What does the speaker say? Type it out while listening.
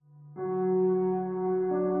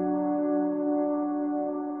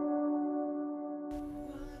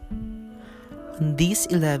On this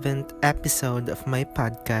 11th episode of my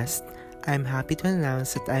podcast, I'm happy to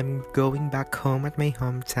announce that I'm going back home at my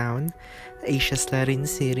hometown, Asia's Larin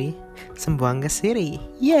City, Zamboanga City.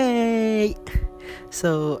 Yay!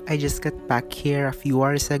 So, I just got back here a few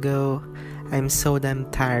hours ago. I'm so damn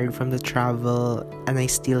tired from the travel and I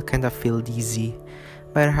still kind of feel dizzy.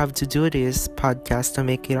 But I have to do this podcast to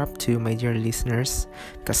make it up to my dear listeners,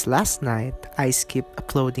 because last night I skipped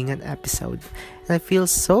uploading an episode and I feel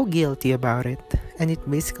so guilty about it, and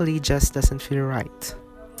it basically just doesn't feel right.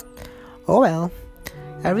 Oh well,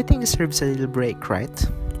 everything deserves a little break, right?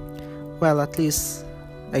 Well, at least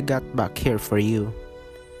I got back here for you.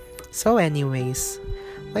 So anyways,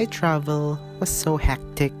 my travel was so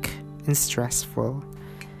hectic and stressful.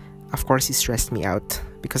 Of course, it stressed me out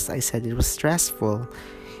because I said it was stressful.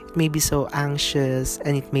 It made me so anxious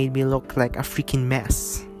and it made me look like a freaking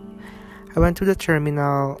mess. I went to the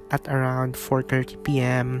terminal at around 4:30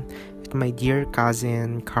 p.m. with my dear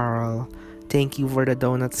cousin, Carl. Thank you for the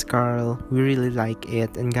donuts, Carl. We really like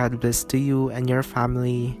it, and God bless to you and your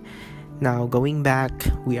family. Now, going back,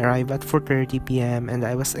 we arrived at 4:30 p.m. and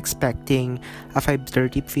I was expecting a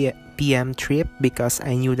 5:30 p.m. trip because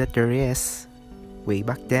I knew that there is way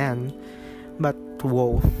back then. But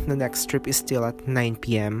whoa, the next trip is still at 9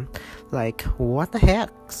 p.m. Like, what the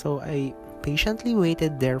heck? So I patiently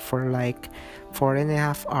waited there for like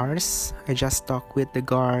 4.5 hours. I just talked with the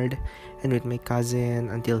guard and with my cousin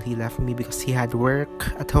until he left me because he had work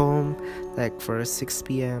at home like for 6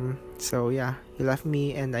 p.m. So yeah, he left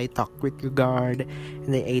me and I talked with the guard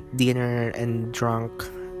and I ate dinner and drank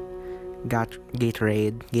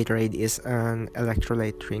Gatorade. Gatorade is an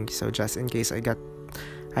electrolyte drink, so just in case I got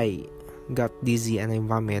dizzy and I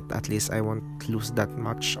vomit, at least I won't lose that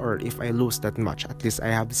much, or if I lose that much, at least I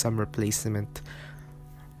have some replacement.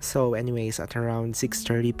 So anyways, at around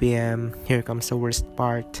 6:30 p.m, here comes the worst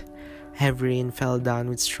part. Heavy rain fell down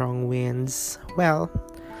with strong winds. Well,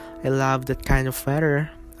 I love that kind of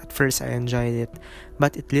weather. At first I enjoyed it,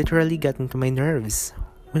 but it literally got into my nerves.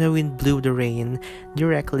 When the wind blew the rain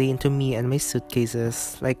directly into me and my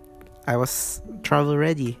suitcases, like I was travel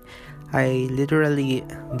ready. I literally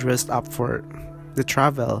dressed up for the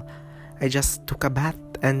travel. I just took a bath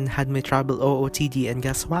and had my travel OOTD, and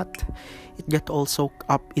guess what? It got all soaked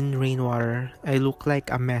up in rainwater. I looked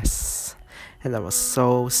like a mess and I was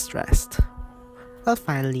so stressed. Well,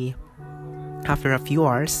 finally, after a few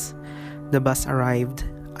hours, the bus arrived.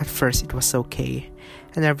 At first it was okay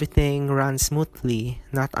and everything ran smoothly,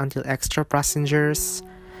 not until extra passengers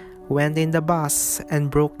went in the bus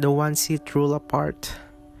and broke the one seat rule apart.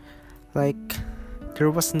 Like,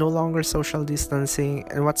 there was no longer social distancing,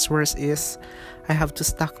 and what's worse is I have to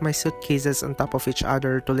stack my suitcases on top of each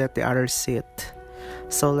other to let the others sit.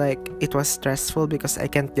 So like, it was stressful because I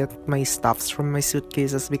can't get my stuffs from my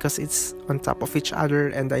suitcases because it's on top of each other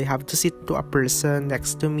and I have to sit to a person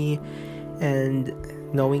next to me. And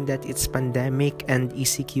knowing that it's pandemic and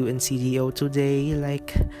ECQ and CDO today,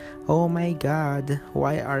 like, oh my god,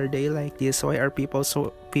 why are they like this? Why are people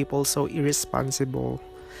so irresponsible?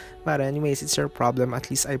 But anyways, it's your problem.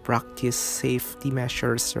 At least I practice safety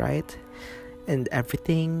measures, right? And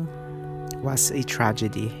everything was a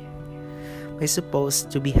tragedy. My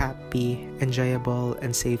supposed to be happy, enjoyable,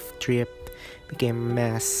 and safe trip became a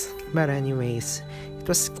mess. But anyways, it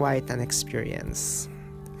was quite an experience.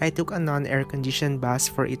 I took a non-air-conditioned bus,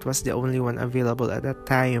 for it was the only one available at that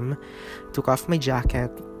time. Took off my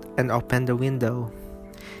jacket and opened the window.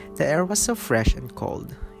 The air was so fresh and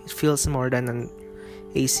cold. It feels more than an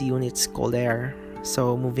AC unit's cold air.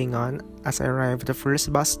 So moving on, as I arrived at the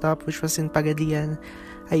first bus stop, which was in Pagadian,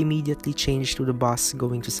 I immediately changed to the bus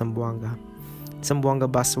going to Zamboanga.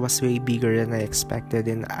 Zamboanga bus was way bigger than I expected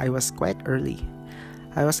and I was quite early.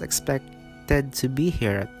 I was expected to be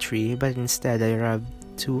here at 3, but instead I arrived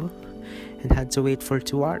 2 and had to wait for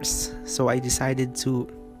 2 hours. So I decided to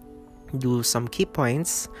do some key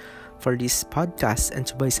points for this podcast and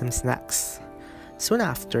to buy some snacks. Soon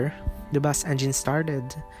after, the bus engine started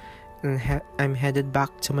and I'm headed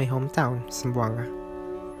back to my hometown, Zamboanga.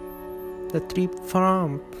 The trip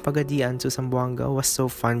from Pagadian to Zamboanga was so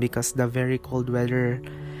fun because the very cold weather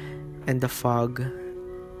and the fog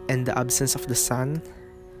and the absence of the sun,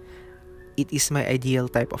 it is my ideal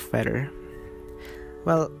type of weather.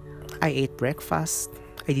 Well, I ate breakfast,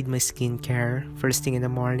 I did my skincare first thing in the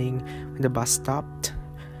morning when the bus stopped.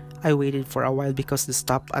 I waited for a while because the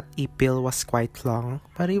stop at Ipil was quite long,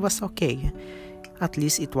 but it was okay. At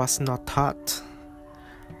least it was not hot.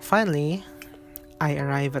 Finally, I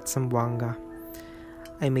arrived at Zamboanga.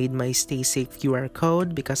 I made my Stay Safe QR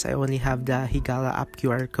code because I only have the Higala app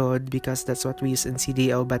QR code because that's what we use in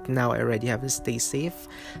CDO, but now I already have the Stay Safe.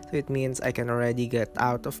 So it means I can already get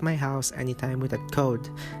out of my house anytime with that code.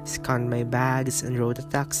 Scanned my bags and rode a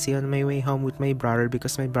taxi on my way home with my brother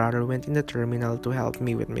because my brother went in the terminal to help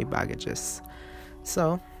me with my baggages.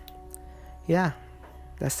 So, yeah,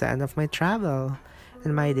 that's the end of my travel.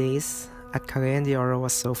 And my days at Cagayan de Oro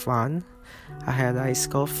was so fun. I had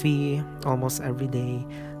iced coffee almost every day,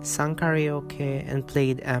 sang karaoke, and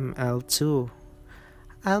played ML too.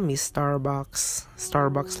 I'll miss Starbucks.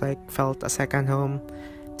 Starbucks felt a second home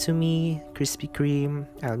to me. Krispy Kreme.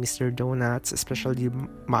 I'll miss their donuts, especially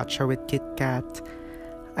matcha with Kit Kat.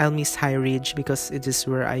 I'll miss High Ridge because it is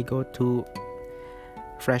where I go to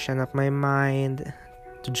freshen up my mind,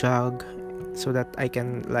 to jog, so that I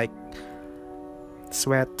can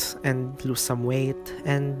sweat and lose some weight.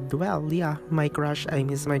 And well, yeah, I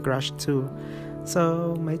miss my crush too.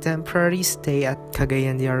 So my temporary stay at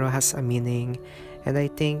Cagayan de Oro has a meaning, and I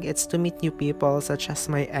think it's to meet new people such as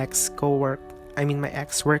my ex-workmates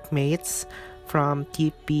from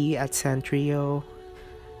TP at Centrio.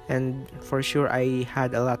 And for sure I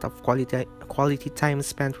had a lot of quality time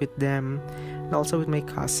spent with them, and also with my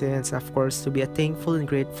cousins, of course, to be a thankful and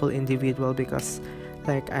grateful individual because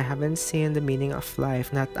I haven't seen the meaning of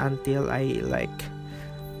life not until I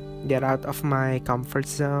get out of my comfort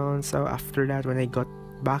zone. So after that, when I got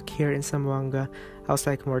back here in Zamboanga, I was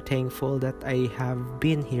more thankful that I have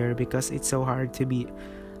been here because it's so hard to be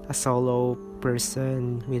a solo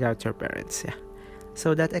person without your parents. Yeah.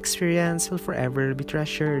 So that experience will forever be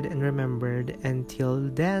treasured and remembered. Until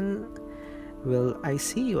then, will I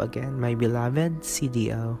see you again, my beloved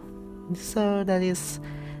CDO. So that is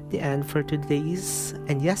the end for today's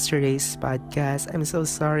and yesterday's podcast. I'm so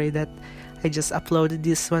sorry that I just uploaded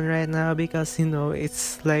this one right now because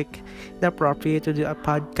it's inappropriate to do a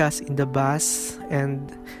podcast in the bus,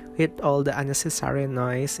 and with all the unnecessary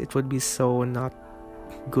noise, it would be so not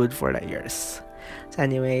good for the ears. So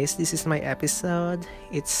anyways, this is my episode.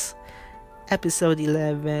 It's episode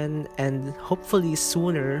 11, and hopefully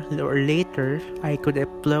sooner or later I could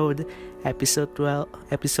upload episode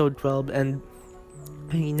 12, and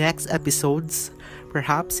my next episodes,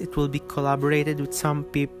 perhaps it will be collaborated with some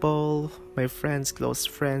people, my friends, close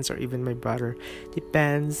friends, or even my brother.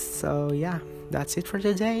 Depends. So yeah, that's it for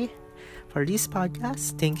today. For this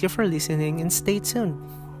podcast, thank you for listening and stay tuned.